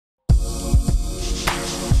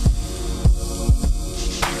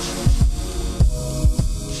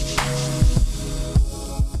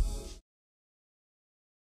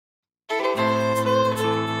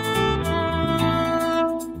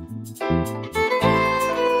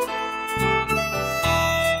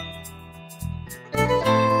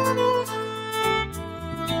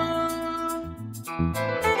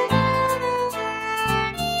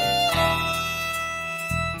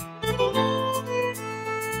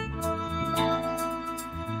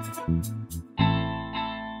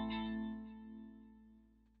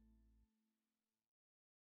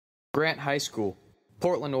Grant High School,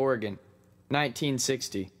 Portland, Oregon,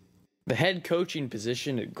 1960. The head coaching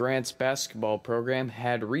position at Grant's basketball program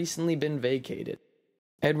had recently been vacated.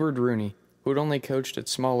 Edward Rooney, who had only coached at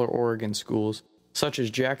smaller Oregon schools, such as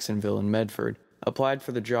Jacksonville and Medford, applied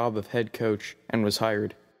for the job of head coach and was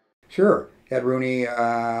hired. Sure. Ed Rooney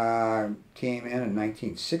came in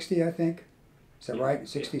 1960, I think. Is that right?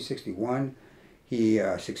 60, 61. He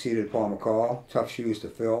succeeded Paul McCall. Tough shoes to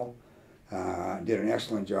fill. Did an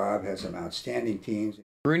excellent job, had some outstanding teams.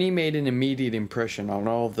 Rooney made an immediate impression on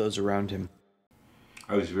all of those around him.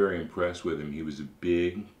 I was very impressed with him. He was a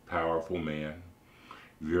big, powerful man,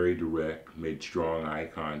 very direct, made strong eye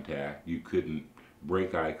contact. You couldn't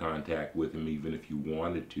break eye contact with him even if you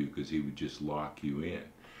wanted to, because he would just lock you in.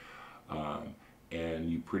 And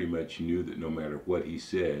you pretty much knew that no matter what he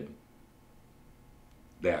said,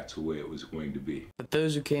 that's the way it was going to be. But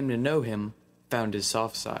those who came to know him found his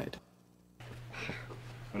soft side.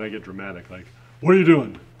 When I get dramatic, like, what are you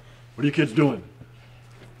doing? What are you kids doing?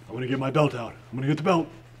 I'm going to get my belt out. I'm going to get the belt.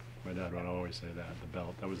 My dad would always say that, the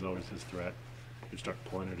belt. That was always his threat. He'd start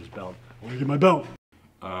pulling at his belt. I want to get my belt.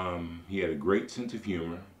 He had a great sense of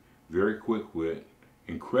humor, very quick wit,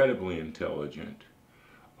 incredibly intelligent,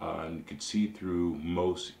 and could see through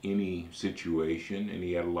most any situation, and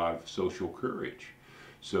he had a lot of social courage.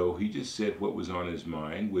 So he just said what was on his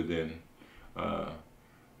mind within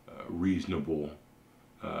reasonable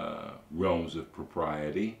realms of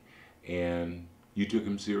propriety, and you took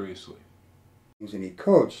him seriously. And he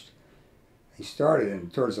coached. He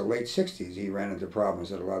started towards the late 60s. He ran into problems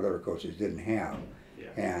that a lot of other coaches didn't have. Yeah.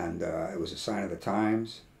 And it was a sign of the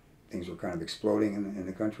times. Things were kind of exploding in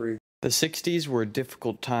the country. The 60s were a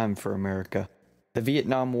difficult time for America. The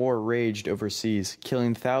Vietnam War raged overseas,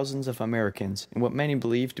 killing thousands of Americans in what many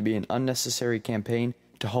believed to be an unnecessary campaign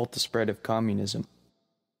to halt the spread of communism.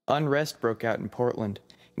 Unrest broke out in Portland,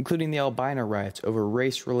 including the albino riots over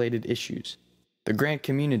race-related issues. The Grant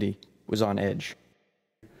community was on edge.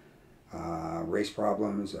 Race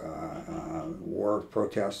problems, war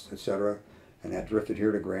protests, etc., and that drifted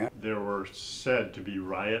here to Grant. There were said to be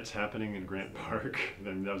riots happening in Grant Park.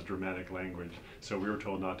 Then that was dramatic language. So we were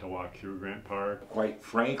told not to walk through Grant Park. Quite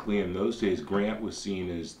frankly, in those days, Grant was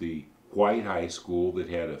seen as the white high school that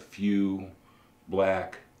had a few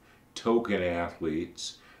black token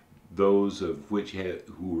athletes. Those of which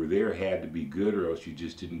who were there had to be good, or else you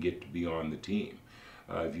just didn't get to be on the team.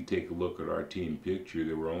 If you take a look at our team picture,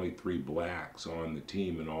 there were only 3 blacks on the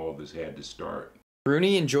team, and all of us had to start.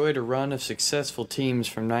 Rooney enjoyed a run of successful teams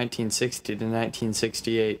from 1960 to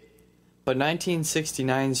 1968, but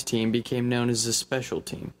 1969's team became known as a special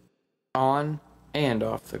team, on and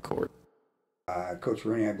off the court. Coach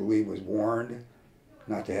Rooney, I believe, was warned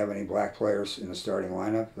not to have any black players in the starting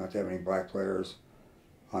lineup, not to have any black players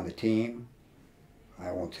on the team.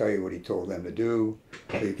 I won't tell you what he told them to do,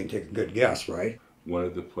 but you can take a good guess, right? One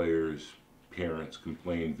of the players' parents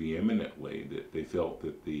complained vehemently that they felt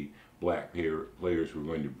that the black players were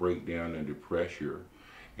going to break down under pressure,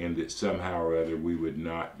 and that somehow or other we would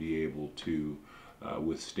not be able to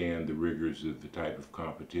withstand the rigors of the type of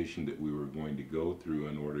competition that we were going to go through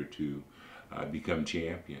in order to become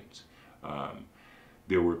champions.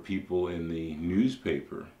 There were people in the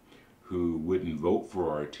newspaper who wouldn't vote for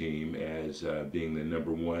our team as being the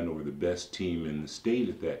 #1 or the best team in the state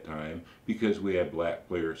at that time because we had black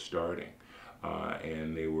players starting.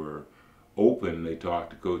 And they were open. They talked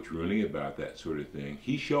to Coach Rooney about that sort of thing.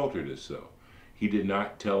 He sheltered us, though. He did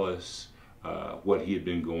not tell us what he had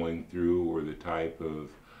been going through or the type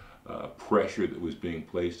of pressure that was being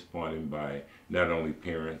placed upon him by not only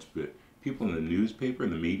parents but people in the newspaper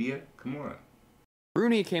and the media. Come on.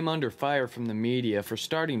 Rooney came under fire from the media for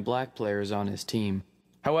starting black players on his team.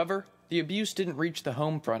 However, the abuse didn't reach the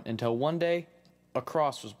home front until one day, a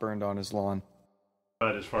cross was burned on his lawn.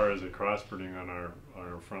 But as far as a cross burning on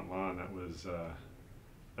our front lawn, that was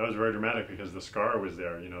very dramatic because the scar was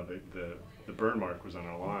there. You know, the burn mark was on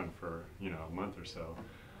our lawn for, you know, a month or so.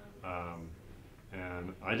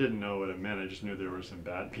 And I didn't know what it meant. I just knew there were some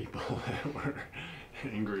bad people that were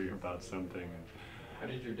angry about something. How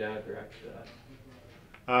did your dad react to that?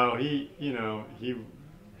 Oh, he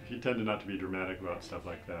tended not to be dramatic about stuff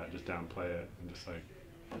like that, just downplay it, and just like,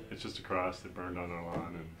 it's just a cross that burned on our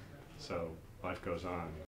lawn, and so life goes on.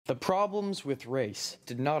 The problems with race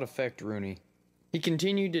did not affect Rooney. He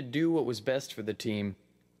continued to do what was best for the team,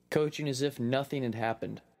 coaching as if nothing had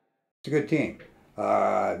happened. It's a good team.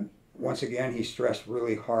 Once again, he stressed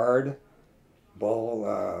really hard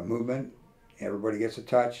ball movement everybody gets a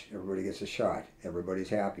touch, everybody gets a shot, everybody's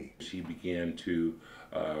happy. He began to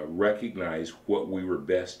recognize what we were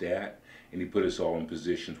best at, and he put us all in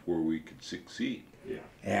positions where we could succeed. Yeah.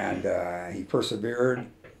 And he persevered.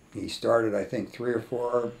 He started, I think, 3 or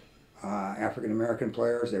 4 African-American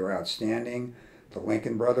players. They were outstanding. The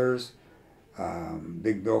Lincoln brothers,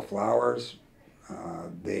 Big Bill Flowers.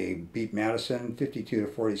 They beat Madison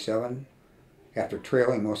 52-47 after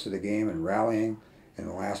trailing most of the game and rallying in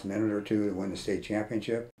the last minute or two to win the state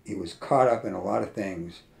championship. He was caught up in a lot of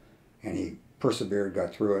things, and he persevered,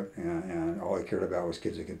 got through it, and all he cared about was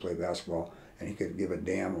kids that could play basketball, and he could give a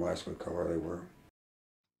damn less what color they were.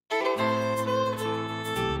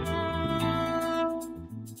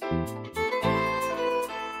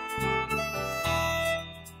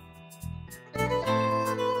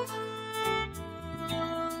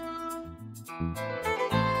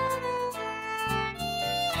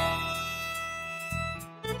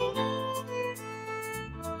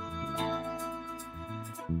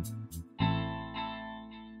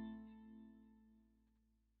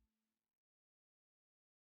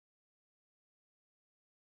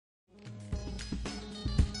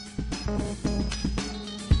 Thank you.